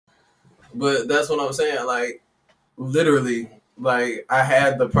But that's what I'm saying. Like, literally, like I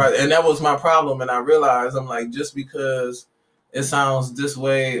had the pro, and that was my problem. And I realized I'm like, just because it sounds this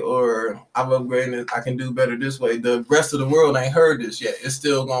way or I've upgraded it, I can do better this way. The rest of the world ain't heard this yet. It's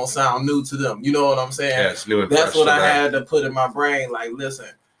still gonna sound new to them. You know what I'm saying? Yeah, it's new and that's fresh what to I them. had to put in my brain. Like, listen,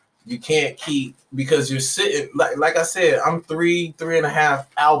 you can't keep because you're sitting like I said, I'm 3.5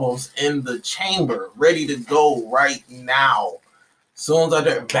 albums in the chamber, ready to go right now. Soon as I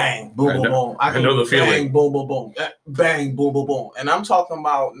do bang, boom, boom, boom. I know the feeling. Bang, boom, boom, boom. Bang, boom, boom, boom. And I'm talking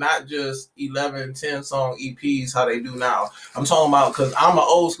about not just 11, 10 song EPs, how they do now. I'm talking about, because I'm an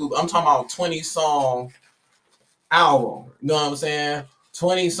old school, I'm talking about 20 song album. You know what I'm saying?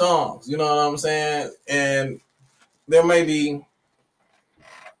 20 songs. You know what I'm saying? And there may be,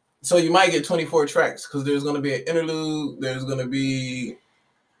 so you might get 24 tracks because there's going to be an interlude. There's going to be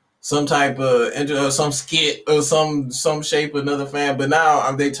some type of some skit or some shape of another fan. But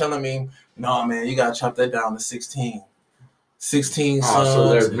now they telling me, no, man, you gotta chop that down to 16 songs. So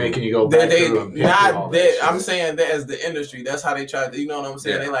they're making you go back through and not that. I'm saying that as the industry, that's how they try to. You know what I'm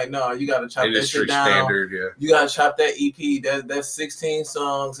saying? Yeah. They like, no, you gotta chop industry that shit down. Standard, yeah. You gotta chop that EP. That's 16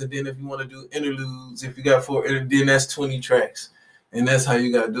 songs, and then if you want to do interludes, if you got 4, then that's 20 tracks, and that's how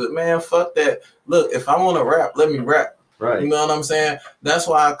you gotta do it. Man, fuck that. Look, if I want to rap, let me rap. Right. You know what I'm saying? That's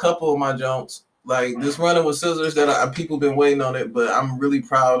why a couple of my jumps, like this Running with Scissors, that people been waiting on it, but I'm really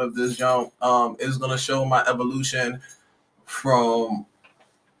proud of this jump. It's gonna show my evolution from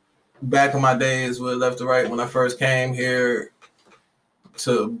back in my days with Left to Right when I first came here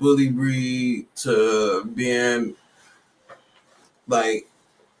to Bully Breed to being like,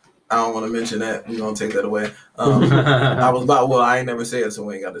 I don't want to mention that. We're gonna take that away. I ain't never said it, so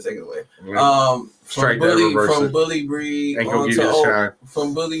we ain't got to take it away. From Bully Breed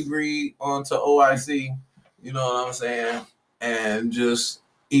onto OIC, you know what I'm saying? And just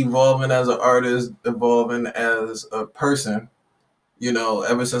evolving as an artist, evolving as a person, you know,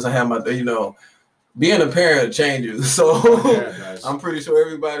 ever since I had my, you know, being a parent changes. So I'm pretty sure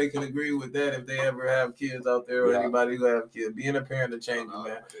everybody can agree with that if they ever have kids out there or anybody who have kids. Being a parent changes,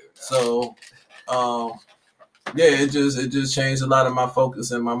 man. So it just changed a lot of my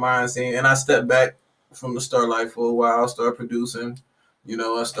focus and my mindset. And I stepped back from the Star Life for a while. I started producing. You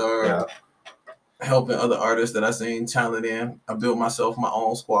know, I started helping other artists that I seen talent in. I built myself my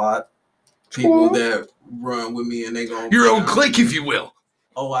own squad. People that run with me and they gonna your own clique, if you will.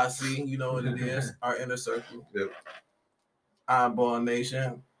 OIC, you know what it is, our inner circle. Yep. Eyeball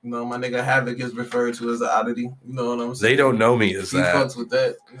Nation. You know, my nigga Havoc is referred to as an oddity. You know what I'm saying? They don't know me as that. He fucks with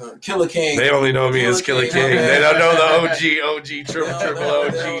that. You know, Killer King. They only know me as Killer King. They don't know the OG, triple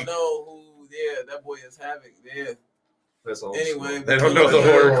OG. They don't know who, that boy is Havoc. Yeah. That's all. Anyway. They don't know the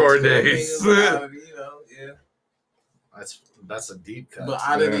horrorcore days. You know, That's a deep cut. But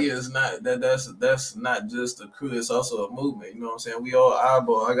oddity is not that's not just a crew, it's also a movement. You know what I'm saying? We all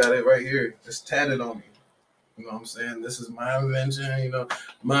eyeball. I got it right here. It's tatted on me. You know what I'm saying? This is my invention. You know,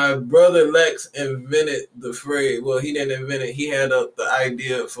 my brother Lex invented the phrase. Well, he didn't invent it. He had the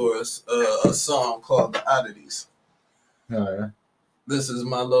idea for a song called The Oddities. Oh, yeah. This is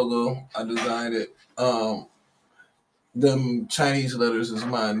my logo. I designed it. Them Chinese letters is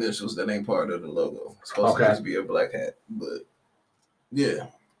my initials. That ain't part of the logo. It's supposed to just be a black hat. But, yeah.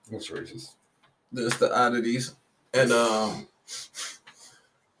 That's racist. That's The Oddities. And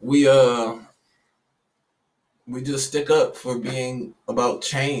we just stick up for being about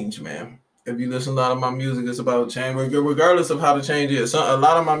change, man. If you listen to a lot of my music, it's about change, regardless of how the change is. So, a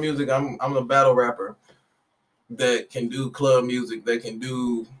lot of my music, I'm a battle rapper that can do club music, that can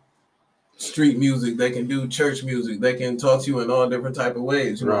do street music, they can do church music, they can talk to you in all different type of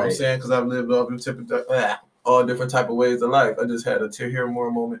ways. You know what I'm saying? Because I've lived all different type of ways of life. I just had a tear here more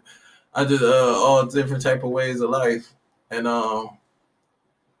moment. I just all different type of ways of life, and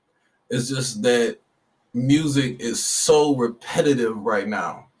it's just that music is so repetitive right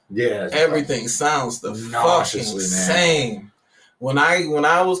now. Yeah, everything sounds the fucking same. When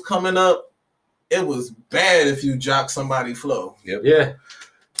I was coming up, it was bad if you jock somebody flow. Yep. Yeah.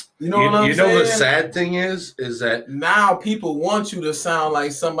 You know what I'm saying? You know the sad thing is that now people want you to sound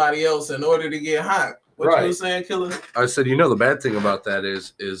like somebody else in order to get hot. What you were saying, Killer? I said, you know, the bad thing about that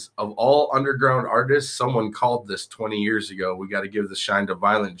is of all underground artists, someone called this 20 years ago. We got to give the shine to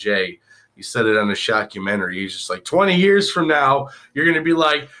Violent J. He said it on a shockumentary. He's just like, 20 years from now, you're going to be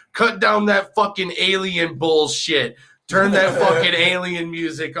like, cut down that fucking alien bullshit. Turn that fucking alien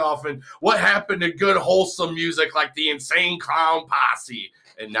music off. And what happened to good, wholesome music like the Insane Clown Posse?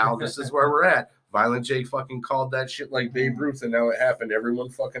 And now this is where we're at. Violent J fucking called that shit like Babe Ruth, and now it happened. Everyone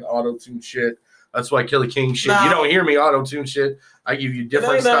fucking auto-tune shit. That's why Killer King shit. You don't hear me auto-tune shit. I give you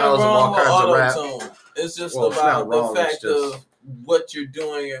different styles of all kinds of rap. It's just about the fact of what you're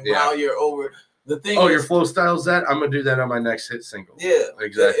doing and how you're over. The thing your flow style's that? I'm gonna do that on my next hit single. Yeah,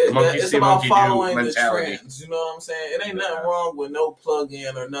 exactly. It's about following the trends. You know what I'm saying? It ain't nothing wrong with no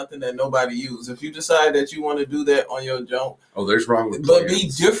plug-in or nothing that nobody uses. If you decide that you want to do that on your jump, there's wrong with but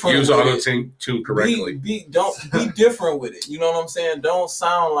be different. Use auto-tune correctly. Don't be different with it. You know what I'm saying? Don't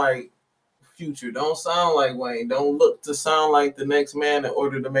sound like Future. Don't sound like Wayne. Don't look to sound like the next man in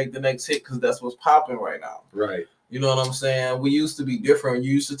order to make the next hit, because that's what's popping right now. Right. You know what I'm saying? We used to be different.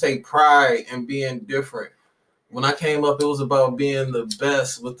 You used to take pride in being different. When I came up, it was about being the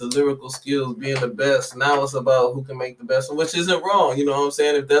best with the lyrical skills, being the best. Now it's about who can make the best, which isn't wrong. You know what I'm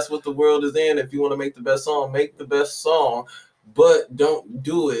saying? If that's what the world is in, if you want to make the best song, make the best song, but don't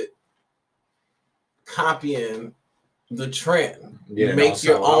do it copying the trend. Yeah, make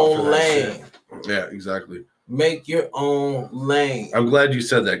your own lane. Yeah, exactly. Make your own lane. I'm glad you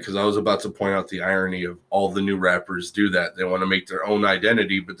said that, because I was about to point out the irony of all the new rappers do that. They want to make their own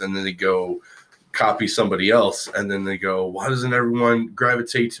identity, but then they go copy somebody else, and then they go, why doesn't everyone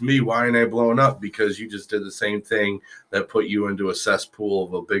gravitate to me? Why ain't I blowing up? Because you just did the same thing that put you into a cesspool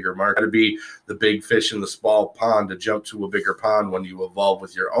of a bigger market. To be the big fish in the small pond to jump to a bigger pond when you evolve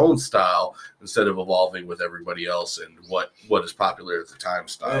with your own style instead of evolving with everybody else and what is popular at the time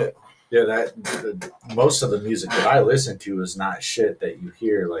style. Yeah, most of the music that I listen to is not shit that you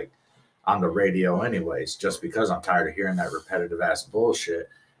hear like on the radio anyways, just because I'm tired of hearing that repetitive ass bullshit.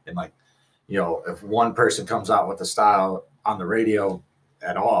 And like, you know, if one person comes out with a style on the radio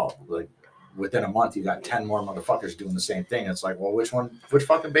at all, like within a month, you got 10 more motherfuckers doing the same thing. It's like, well, which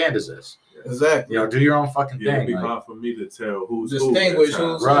fucking band is this? Exactly. You know, do your own fucking thing. It'd be hard for me to tell who's distinguish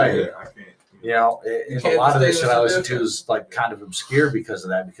who's right. Yeah, I can't. You know, a lot of this shit I listen to is like kind of obscure because of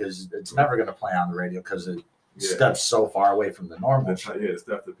that, because it's never going to play on the radio because it steps so far away from the normal shit. Yeah,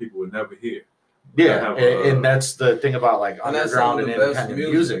 stuff that people would never hear. Yeah, and that's the thing about like underground and independent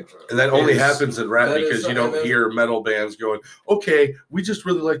music. And that only happens in rap because you don't hear metal bands going, okay, we just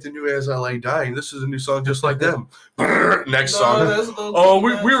really like the new As I Lay Dying. This is a new song just like them. Next song.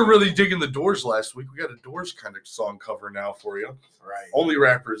 We were really digging the Doors last week. We got a Doors kind of song cover now for you. Right. Only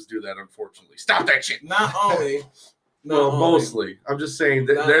rappers do that, unfortunately. Stop that shit. Not only. No, mostly. I'm just saying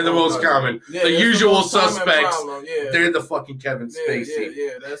that they're the most common. Yeah, the usual suspects. They're the fucking Kevin Spacey.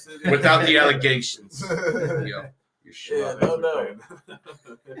 Yeah, that's it. Without the allegations. No.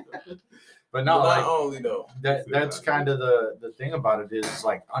 But not like, only though. That's kind of the thing about it is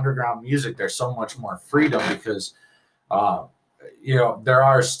like underground music. There's so much more freedom because, you know, there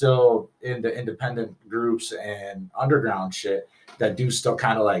are still in the independent groups and underground shit that do still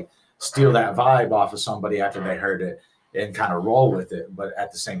kind of like steal that vibe off of somebody after they heard it and kind of roll with it. But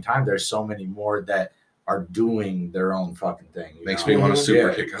at the same time, there's so many more that are doing their own fucking thing. Makes me want to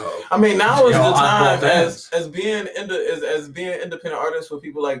super kick up. I mean, now is the time as being independent artists for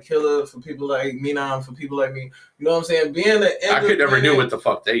people like Killer, for people like Menon, for people like me. You know what I'm saying? I could never do what the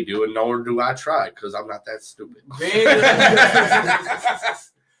fuck they do, and nor do I try because I'm not that stupid.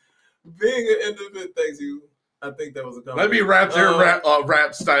 Being an independent, thanks you. I think that was a comment. Let me wrap their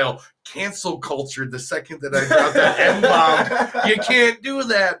rap style. Cancel culture the second that I dropped that M-bomb. You can't do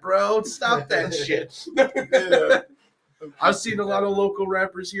that, bro. Stop that shit. Yeah. I've seen a lot of local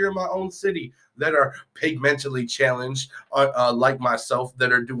rappers here in my own city that are pigmentally challenged, like myself,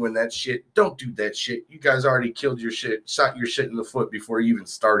 that are doing that shit. Don't do that shit. You guys already killed your shit, shot your shit in the foot before you even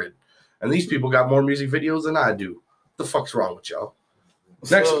started. And these people got more music videos than I do. What the fuck's wrong with y'all?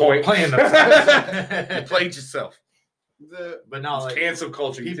 Next point. Playing You played yourself. But now, like, cancel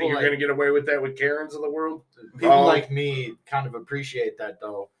culture. You think you're going to get away with that with Karens of the world? People like me kind of appreciate that,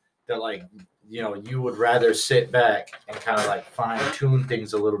 though. That, like, you know, you would rather sit back and kind of like fine tune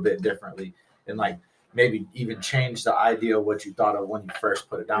things a little bit differently and like maybe even change the idea of what you thought of when you first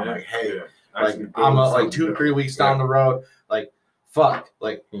put it down. Like, hey, like I'm like 2-3 weeks down the road, like, fuck,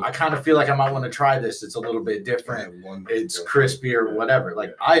 like I kind of feel like I might want to try this. It's a little bit different. It's crispy or whatever.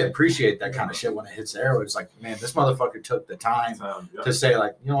 Like I appreciate that kind of shit when it hits the air. It's like, man, this motherfucker took the time to say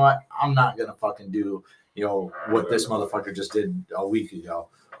like, you know what, I'm not gonna fucking do, you know, what this motherfucker just did a week ago,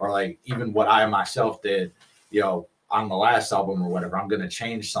 or like even what I myself did, you know, on the last album or whatever. I'm gonna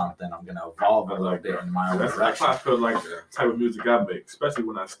change something. I'm gonna evolve a little bit in my own direction. That's how I feel like the type of music I make, especially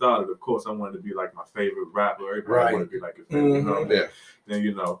when I started. Of course, I wanted to be like my favorite rapper. Everybody wanted to be like a favorite. You know? Then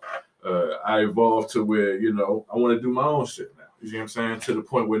you know, I evolved to where you know I want to do my own shit now. You see what I'm saying? To the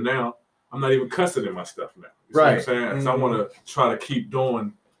point where now I'm not even cussing in my stuff now. You see what I'm saying? So I want to try to keep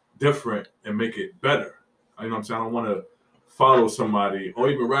doing different and make it better. You know what I'm saying? I don't want to follow somebody or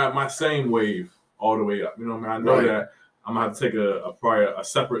even ride my same wave all the way up. You know what I mean? I know that I'm gonna have to take a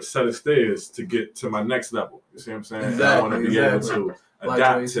separate set of stairs to get to my next level. You see what I'm saying? Exactly, I want to be able to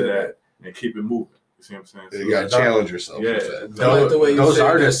adapt to that and keep it moving. You see what I'm saying? So you gotta challenge yourself. Yeah. Those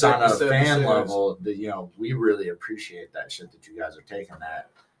artists on a fan level, we really appreciate that shit that you guys are taking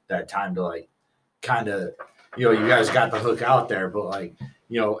that time to like kind of, you guys got the hook out there, but like,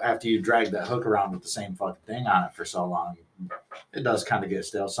 after you drag that hook around with the same fucking thing on it for so long, it does kind of get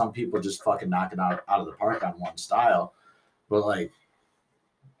stale. Some people just fucking knock it out of the park on one style, but like,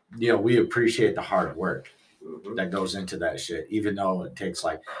 we appreciate the hard work that goes into that shit, even though it takes,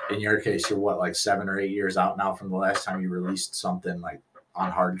 like, in your case, you're what, like 7 or 8 years out now from the last time you released something like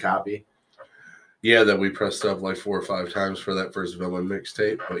on hard copy. Yeah, that we pressed up like 4 or 5 times for that first Villain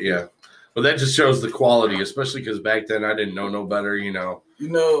mixtape. But yeah, but that just shows the quality, especially because back then I didn't know no better.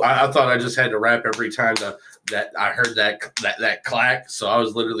 I thought I just had to rap every time that I heard that clack. So I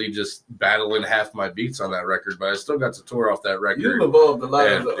was literally just battling half my beats on that record, but I still got to tour off that record. You evolved a lot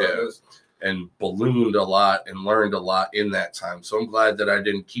and ballooned a lot and learned a lot in that time. So I'm glad that I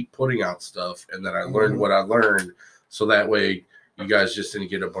didn't keep putting out stuff and that I learned what I learned. So that way you guys just didn't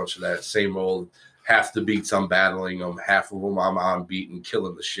get a bunch of that same old, half the beats I'm battling them, half of them I'm on beat and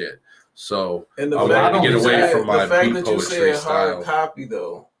killing the shit. So I wanted to get away from my beat poetry style. Hard copy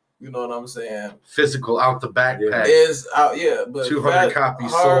though, you know what I'm saying? Physical out the backpack is out, but 200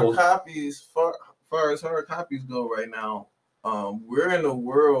 copies hard sold. Copies, far as hard copies go right now, we're in a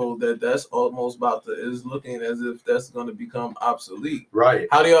world that's almost is looking as if that's going to become obsolete. Right?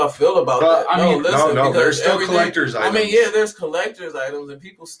 How do y'all feel about that? No, there's still collector's items. There's collector's items, and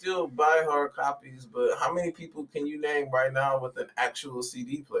people still buy hard copies. But how many people can you name right now with an actual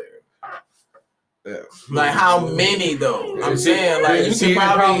CD player? Yeah. Like how many though? I'm saying like you can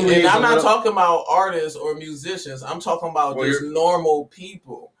probably, and I'm not talking about artists or musicians. I'm talking about just normal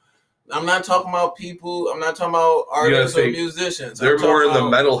people. I'm not talking about people. I'm not talking about artists or musicians. They're more in the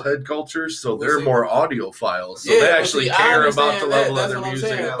metalhead culture, so they're more audiophiles. So they actually care about the level of their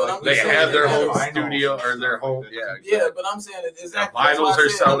music. They have their home studio or their home. Yeah, but I'm saying exactly. Vinyls are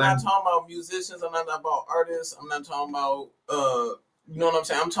selling. I'm not talking about musicians. I'm not talking about artists. I'm not talking about you know what I'm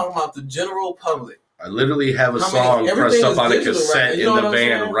saying? I'm talking about the general public. I literally have a song pressed up on a cassette in the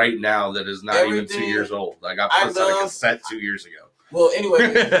van right now that is not even 2 years old. I got pressed on a cassette 2 years ago. Well,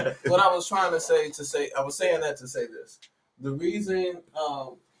 anyway, what I was trying to say, I was saying that to say this. The reason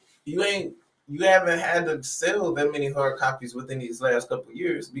you haven't had to sell that many hard copies within these last couple of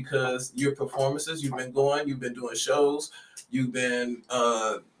years because your performances, you've been doing shows, you've been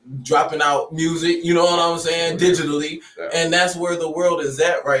dropping out music, you know what I'm saying, digitally, and that's where the world is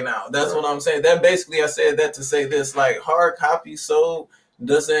at right now. That's what I'm saying. That basically, I said that to say this, like hard copies sold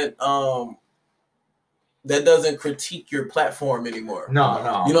doesn't that doesn't critique your platform anymore.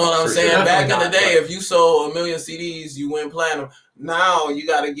 No. You know what I'm saying? Back in the day, if you sold 1 million CDs, you went platinum. Now you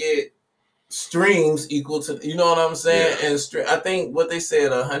got to get streams equal to, you know what I'm saying? Yeah. And I think what they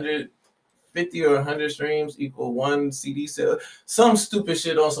said, 150 or 100 streams equal 1 CD sale. Some stupid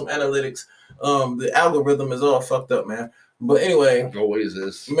shit on some analytics. The algorithm is all fucked up, man. But anyway. Always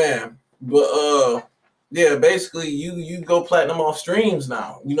is. Man. But yeah, basically you go platinum off streams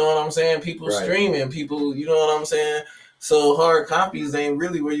now. You know what I'm saying? People streaming, people, you know what I'm saying? So hard copies ain't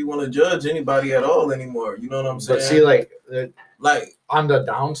really where you want to judge anybody at all anymore. You know what I'm saying? But see, like on the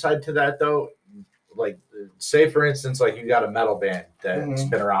downside to that though, like say for instance, like you got a metal band that's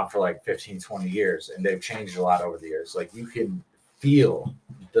been around for like 15, 20 years and they've changed a lot over the years. Like you can feel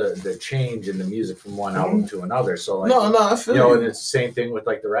the change in the music from one album to another. So like I feel you. And it's the same thing with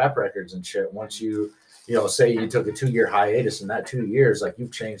like the rap records and shit. Once you say you took a 2-year hiatus, in that 2 years, like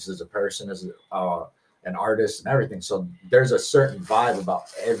you've changed as a person, as an artist and everything. So there's a certain vibe about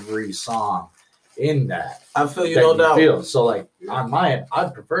every song in that. I feel you, no doubt. So like on my end,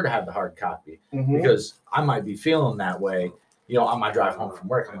 I'd prefer to have the hard copy because I might be feeling that way. On my drive home from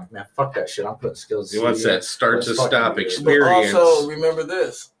work, I'm like, man, fuck that shit. I'm putting skills. He wants that start to stop experience. But also remember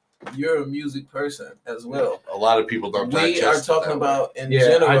this. You're a music person as well. A lot of people don't. We are talking about in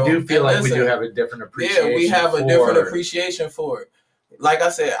general. I do feel like we do have a different appreciation. Yeah, we have a different appreciation for it. Like I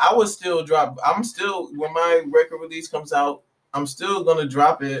said, I would still drop. I'm still, when my record release comes out, I'm still gonna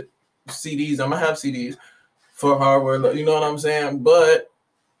drop it CDs. I'm gonna have CDs for hardware. You know what I'm saying? But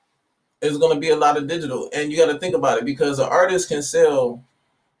it's gonna be a lot of digital, and you got to think about it because an artist can sell.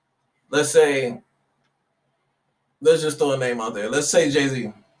 Let's say, let's just throw a name out there. Let's say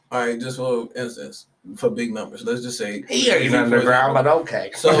Jay-Z. All right, just for instance, for big numbers, let's just say he ain't underground, but okay.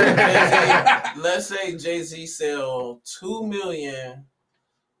 So let's say Jay-Z sell 2 million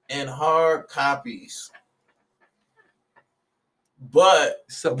in hard copies. But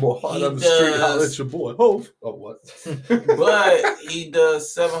Some more hot He on the street. Holla does. at your boy. Hove. Oh, what? but he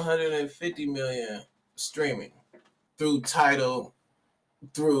does 750 million streaming through Tidal,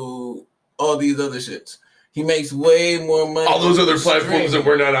 through all these other shits. He makes way more money. All those other platforms that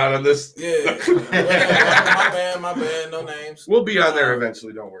we're not on this. Yeah. my bad. No names. We'll be on there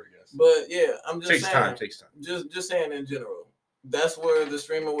eventually. Don't worry, guys. But yeah, I'm just Takes saying. time. Just saying in general. That's where the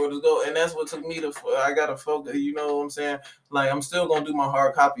streaming world is going, and that's what took me to. I gotta focus. You know what I'm saying? Like I'm still gonna do my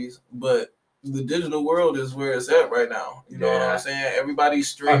hard copies, but the digital world is where it's at right now. You know what I'm saying? Everybody's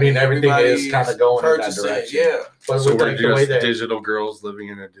streaming. I mean, everything is kind of going in that direction. Yeah. But So with we're like the way just that digital girls living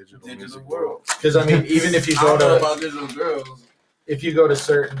in a digital world. because I mean, even if you I go don't know to about digital girls. if you go to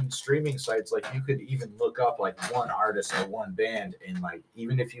certain streaming sites, like you could even look up like one artist or one band, and like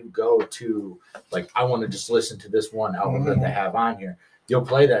even if you go to like I want to just listen to this one album that they have on here, you'll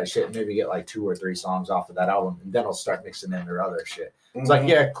play that shit and maybe get like 2 or 3 songs off of that album, and then it'll start mixing in their other shit. It's like,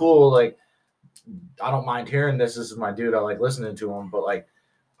 yeah, cool, like I don't mind hearing this. This is my dude. I like listening to him, but like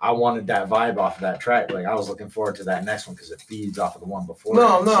I wanted that vibe off of that track. Like I was looking forward to that next one because it feeds off of the one before.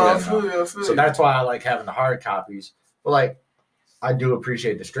 I feel you. So that's why I like having the hard copies. But like I do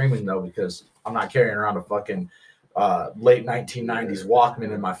appreciate the streaming though, because I'm not carrying around a fucking late 1990s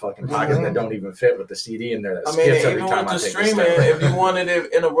Walkman in my fucking pocket that don't even fit with the CD in there. That skips every time I take a streaming, step. if you wanted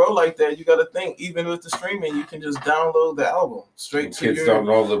it in a row like that, you got to think. Even with the streaming, you can just download the album straight to Kids your. don't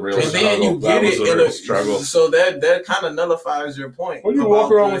know the real and struggle. then you That get was it the in real a struggle. So that kind of nullifies your point. When you about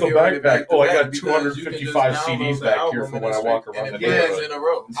walk around with a hearing it backpack, back to I back, got because you can just 255 download CDs the back album here for and when I it's walk straight- around and the it plays neighborhood. in a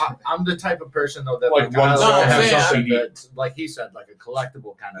row. I'm the type of person though that Like like, one I song have has something CD. that, like he said, like a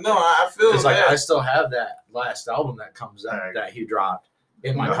collectible kind of No, thing. I feel It's like that. I still have that last album that comes out that he dropped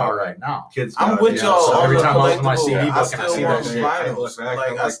in my car right now. Kids, I'm with y'all. So on every the time I open my collectible. CD I book and I still see want that shit, vinyls.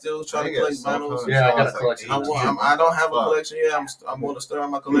 Like I still try to collect vinyls. Yeah, I got a collection. I don't have a collection yet. I'm going to start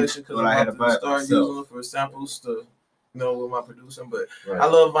my collection because I'm about to start using them for samples to, with my producing. But I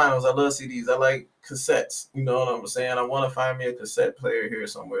love vinyls. I love CDs. I like cassettes. You know what I'm saying? I want to find me a cassette player here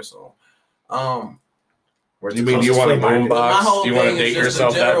somewhere. So, you mean you want a boombox? Do you want to date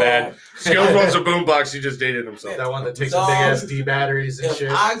yourself that bad? Skills wants a boombox. He just dated himself. That one that takes some big SD batteries and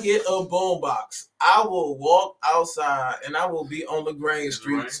shit. If I get a boombox, I will walk outside and I will be on the grain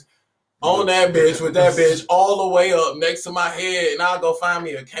streets on that bitch with that bitch all the way up next to my head, and I'll go find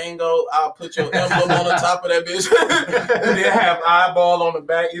me a Kango. I'll put your emblem on the top of that bitch, and then have eyeball on the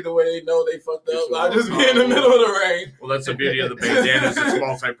back. Either way, they know they fucked up. I'll just be in the middle of the rain. Well, that's the beauty of the bandanas. It's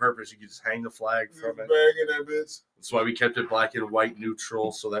multi-purpose. You can just hang the flag from it. Bagging that bitch. That's why we kept it black and white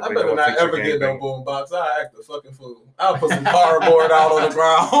neutral, so that I way better no one not thinks ever you're get no gangbang. boombox. I act a fucking fool. I'll put some cardboard out on the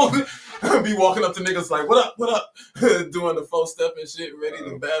ground. Be walking up to niggas like, what up? Doing the 4-step and shit, ready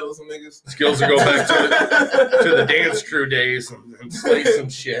to battle some niggas. Skills to go back to the dance crew days and slay some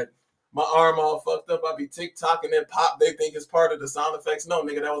shit. My arm all fucked up. I be TikTok and then pop. They think it's part of the sound effects. No,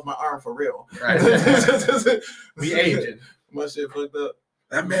 nigga, that was my arm for real. Right. We aging. My shit fucked up.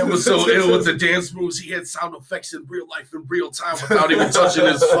 That man was so ill with the dance moves. He had sound effects in real life, in real time, without even touching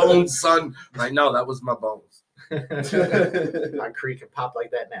his phone, son. Like, no, that was my bones. I creak and pop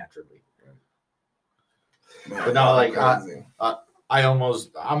like that naturally. But no, like I'm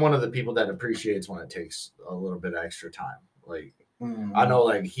one of the people that appreciates when it takes a little bit of extra time. Like I know,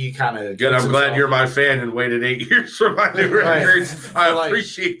 like he kind of good. I'm glad you're my fan and waited 8 years for my new records. I like,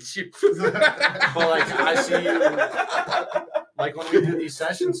 appreciate you. But like I see you, like when we do these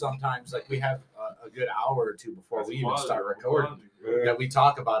sessions, sometimes like we have a good hour or two before we even start recording. That we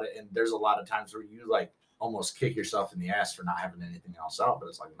talk about it, and there's a lot of times where you like almost kick yourself in the ass for not having anything else out. But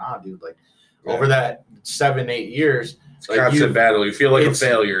it's like, nah, dude, like. Over that 7-8 years, it's like constant battle. You feel like a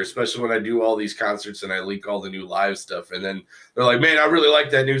failure, especially when I do all these concerts and I leak all the new live stuff. And then they're like, man, I really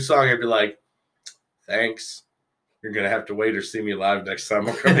like that new song. I'd be like, thanks. You're going to have to wait or see me live next time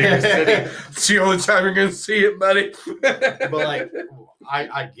I come to your city. It's the only time you're going to see it, buddy. But like,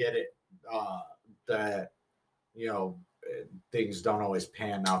 I get it that, things don't always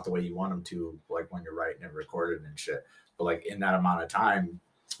pan out the way you want them to, like when you're writing and recording and shit. But like in that amount of time,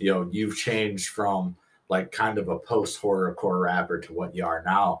 you've changed from like kind of a post-horrorcore rapper to what you are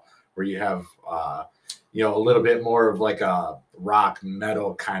now, where you have, a little bit more of like a rock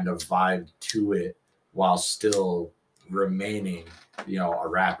metal kind of vibe to it while still remaining, a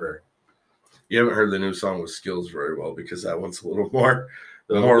rapper. You haven't heard the new song with Skills very well because that one's a little more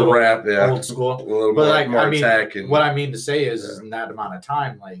rap, old school, a little more attack. And what I mean to say is in that amount of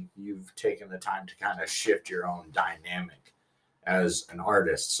time, like you've taken the time to kind of shift your own dynamic as an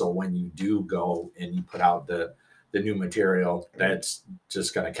artist. So when you do go and you put out the the new material that's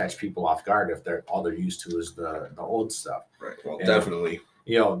just going to catch people off guard if all they're used to is the old stuff. Right. Well, And, definitely.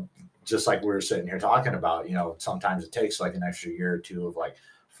 You know, just like we were sitting here talking about, you know, sometimes it takes like an extra year or two of like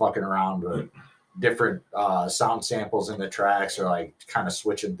fucking around with different sound samples in the tracks, or like kind of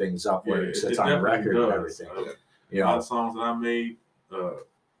switching things up where it sits on the record and everything. A lot of songs that I made,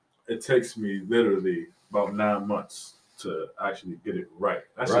 it takes me literally about 9 months to actually get it right.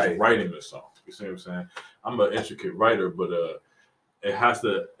 That's just writing the song. You see what I'm saying? I'm an intricate writer, but it has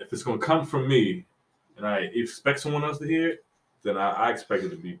to, if it's going to come from me and I expect someone else to hear it, then I expect it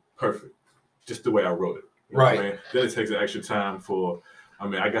to be perfect, just the way I wrote it. You know what I mean? Then it takes an extra time for,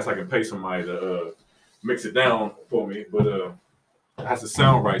 I guess I can pay somebody to mix it down for me, but it has to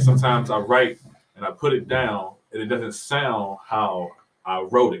sound right. Sometimes I write and I put it down and it doesn't sound how I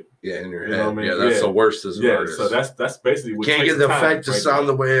wrote it. Yeah, in your head. You know what I mean? Yeah, that's the worst as an artist. So that's basically what can't takes get the time effect to right sound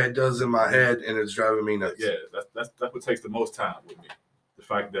there. the way it does in my head, and it's driving me nuts. Yeah, that's what takes the most time with me. The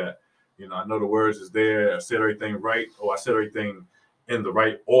fact that, you know, I know the words is there, I said everything right, or I said everything in the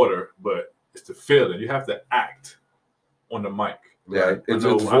right order, but it's the feeling. You have to act on the mic. Yeah, right? it's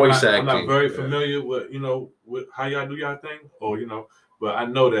voice acting. I'm not very familiar with, you know, with how y'all do y'all thing, or, you know, but I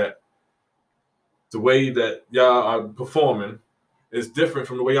know that the way that y'all are performing is different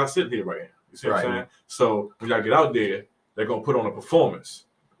from the way y'all sitting here right here. You see what I'm saying? So when y'all get out there, they're gonna put on a performance.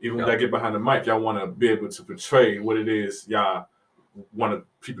 Even when y'all get behind the mic, y'all want to be able to portray what it is y'all want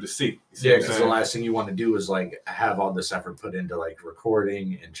people to see. Yeah, because the last thing you want to do is like have all this effort put into like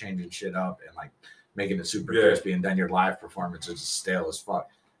recording and changing shit up and like making it super crispy, and then your live performance is just stale as fuck.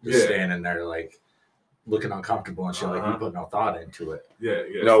 Just standing there like looking uncomfortable and shit, like you put no thought into it.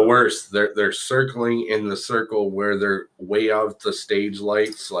 No, worse. They're circling in the circle where they're way out the stage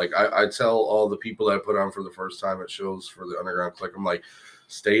lights. Like I tell all the people that I put on for the first time at shows for the Underground Click, I'm like,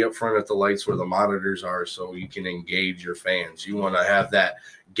 stay up front at the lights where the monitors are so you can engage your fans. You want to have that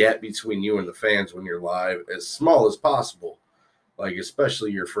gap between you and the fans when you're live as small as possible, like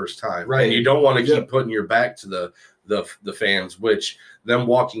especially your first time. Right. And you don't want to keep putting your back to the fans, which them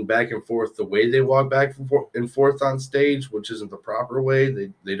walking back and forth the way they walk back and forth on stage, which isn't the proper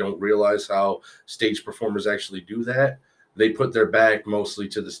way. They don't realize how stage performers actually do that. They put their back mostly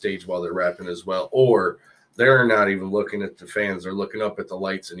to the stage while they're rapping as well, or they're not even looking at the fans. They're looking up at the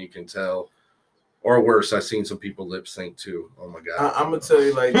lights, and you can tell. Or worse, I've seen some people lip sync too. Oh my God. I'm gonna tell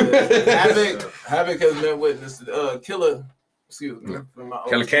you like this. Havoc has been witness. Killer. Excuse me.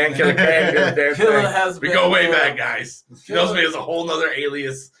 Killer has been. We go way back, guys. He knows me as a whole nother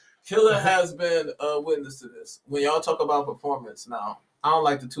alias. Killer has been a witness to this. When y'all talk about performance now, I don't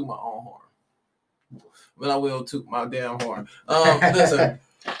like to toot my own horn, but I will toot my damn horn. Listen.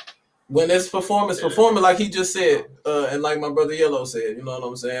 When it's performing like he just said, and like my brother Yellow said, you know what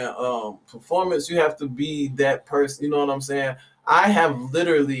I'm saying? Performance, you have to be that person, you know what I'm saying? I have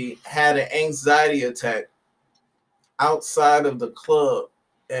literally had an anxiety attack outside of the club,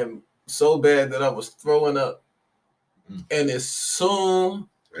 and so bad that I was throwing up. And as soon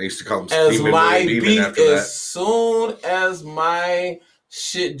I used to call him as my beat, as soon as my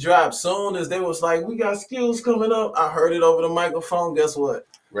shit dropped, soon as they was like, we got skills coming up, I heard it over the microphone. Guess what?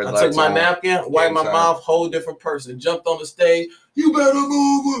 I took my napkin, wiped my mouth, whole different person. Jumped on the stage, you better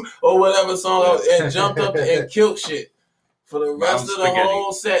move, or whatever song, and jumped up and killed shit for the rest of the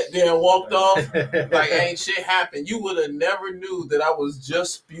whole set. Then walked off like ain't shit happened. You would have never knew that I was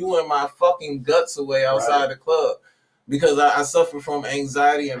just spewing my fucking guts away outside the club because I suffer from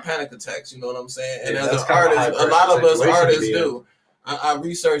anxiety and panic attacks. You know what I'm saying? And as an artist, a lot of us artists do. I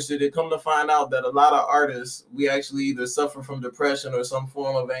researched it. It come to find out that a lot of artists, we actually either suffer from depression or some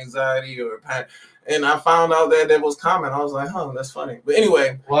form of anxiety or panic. And I found out that was common. I was like, that's funny. But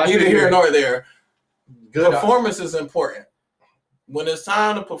anyway, neither here nor there. Performance is important. When it's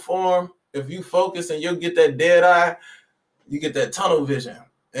time to perform, if you focus and you'll get that dead eye, you get that tunnel vision.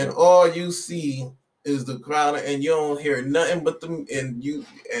 And all you see is the crowd, and you don't hear nothing but them. And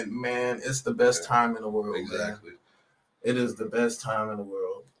man, it's the best time in the world. Exactly. Man. It is the best time in the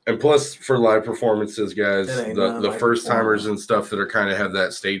world. And plus, for live performances, guys, the first timers and stuff that are kind of have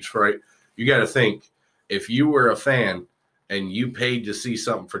that stage fright, you got to think, if you were a fan and you paid to see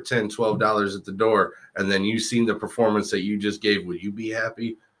something for $10, $12 at the door, and then you seen the performance that you just gave, would you be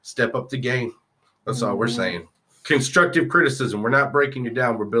happy? Step up the game. That's all we're saying. Constructive criticism. We're not breaking you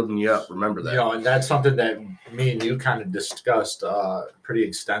down. We're building you up. Remember that. You know, and that's something that me and you kind of discussed pretty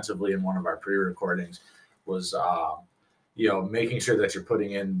extensively in one of our pre-recordings was you know, making sure that you're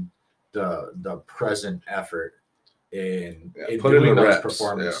putting in the present effort in doing those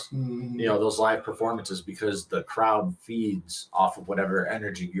performances, you know, those live performances, because the crowd feeds off of whatever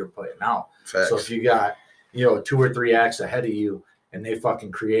energy you're putting out. Facts. So if you got you know, 2 or 3 acts ahead of you, and they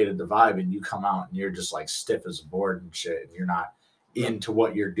fucking created the vibe, and you come out and you're just like stiff as a board and shit, and you're not into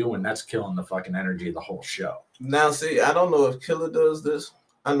what you're doing. That's killing the fucking energy of the whole show. Now, see, I don't know if Killer does this.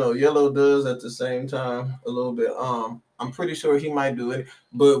 I know Yellow does at the same time a little bit. I'm pretty sure he might do it.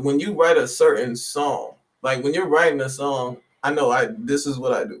 But when you write a certain song, like when you're writing a song, I know this is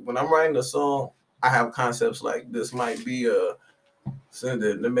what I do. When I'm writing a song, I have concepts like this might be a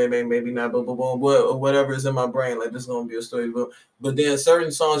maybe not, boom, boom, boom, or whatever is in my brain. Like this is gonna be a story, but then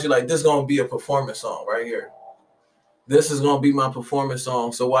certain songs you're like, this is gonna be a performance song right here. This is gonna be my performance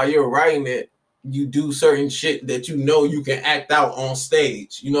song. So while you're writing it, you do certain shit that you know you can act out on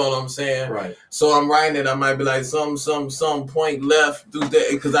stage. You know what I'm saying? Right. So I'm writing it. I might be like some point left through that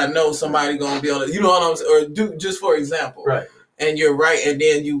because I know somebody gonna be on it. You know what I'm saying? Or do just for example. Right. And you're right, and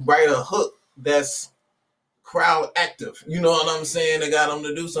then you write a hook that's crowd active. You know what I'm saying? They got them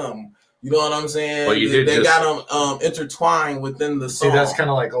to do something. You know what I'm saying? Well, they got them intertwined within the song. See, that's kind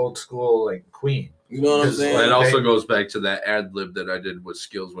of like old school, like Queen. You know what I'm saying? Well, it also goes back to that ad lib that I did with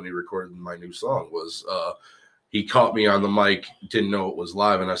Skills when he recorded my new song. Was he caught me on the mic, didn't know it was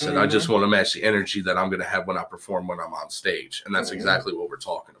live, and I said, I just want to match the energy that I'm going to have when I perform when I'm on stage, and that's exactly what we're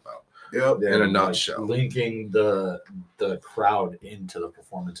talking about. Yep. In a nutshell, linking the crowd into the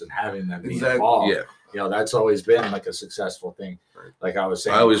performance and having them be involved. Yeah. You know, that's always been like a successful thing. Right. Like I was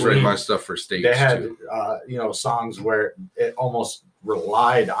saying, I always Queen, write my stuff for stage. They had, too. You know, songs where it almost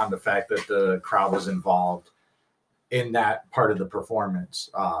relied on the fact that the crowd was involved in that part of the performance.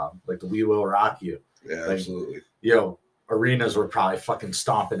 Like the We Will Rock You. Yeah, like, absolutely. You know, arenas were probably fucking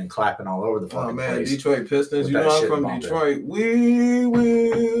stomping and clapping all over the fucking Oh man, place. Detroit Pistons. You know I'm from bumping. Detroit. We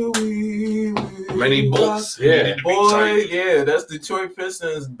will. Many books. Yeah, boy, yeah, that's Detroit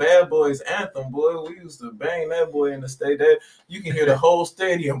Pistons Bad Boys anthem, boy. We used to bang that boy in the state. That you can hear the whole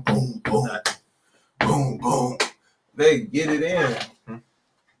stadium, boom, boom, boom, boom. They get it in.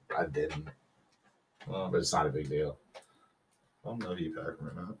 I didn't, but it's not a big deal. I don't know if you pack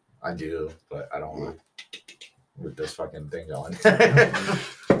or not. I do, but I don't want with this fucking thing going.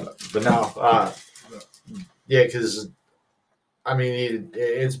 But no, yeah, because I mean,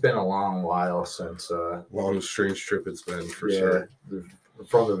 it's been a long while since Long strange trip it's been for yeah, sure.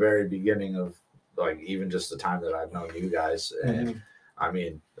 From the very beginning of like even just the time that I've known you guys, and I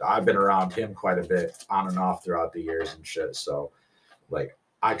mean, I've been around him quite a bit on and off throughout the years and shit. So, like,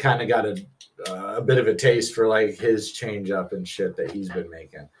 I kind of got a bit of a taste for like his change up and shit that he's been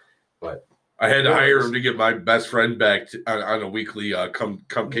making, but. I had to hire him to get my best friend back on a weekly come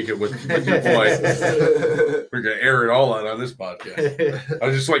kick it with your boy. We're gonna air it all out on this podcast. I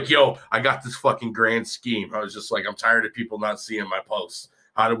was just like, yo, I got this fucking grand scheme. I was just like, I'm tired of people not seeing my posts.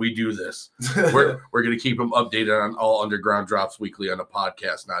 How do we do this? We're gonna keep them updated on all underground drops weekly on the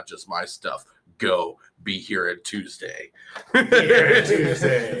podcast, not just my stuff. Go be here at Tuesday.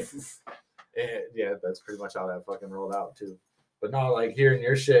 Tuesday. Yeah, that's pretty much how that fucking rolled out too. But no, like hearing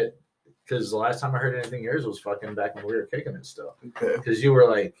your shit. Because the last time I heard anything yours was fucking back when we were kicking it still. Okay. Because you were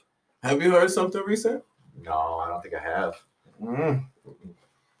like, have you heard something recent? No, I don't think I have.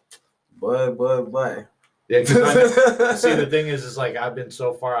 But. Yeah, see, the thing is like I've been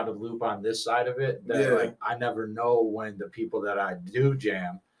so far out of loop on this side of it that like I never know when the people that I do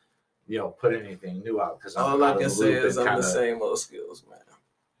jam, you know, put anything new out. Because all I can say is I'm the same old skills, man.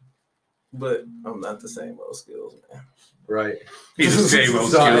 But I'm not the same old skills, man. Right. He's the same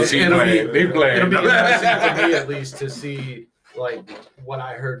old skills. It'll be interesting for me at least to see like what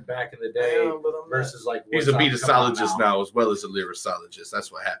I heard back in the day versus like he's a beatologist now as well as a lyricologist.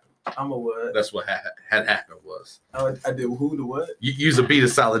 That's what happened. I'm a what? That's what had happened was. I did who to what? You's a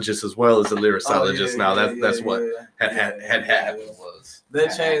beatologist as well as a lyricologist now. That's what had happened was.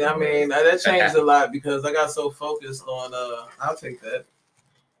 That changed. I mean, that changed a lot because I got so focused on. I'll take that.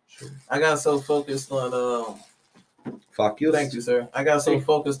 I got so focused on. Fuck you. Thank you, sir. I got so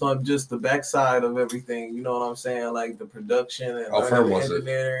focused on just the backside of everything. You know what I'm saying? Like the production and how firm was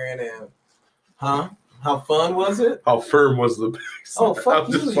engineering and how fun was it? How firm was the backside? Oh, fuck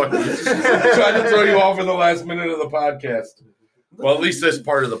you. Just trying to throw you off in the last minute of the podcast. Well, at least this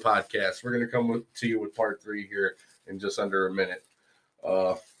part of the podcast. We're gonna come to you with part 3 here in just under a minute.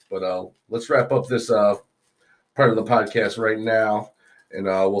 But let's wrap up this part of the podcast right now, and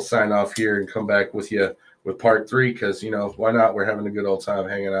we'll sign off here and come back with you with part 3 because, you know, why not? We're having a good old time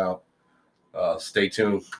hanging out. Stay tuned.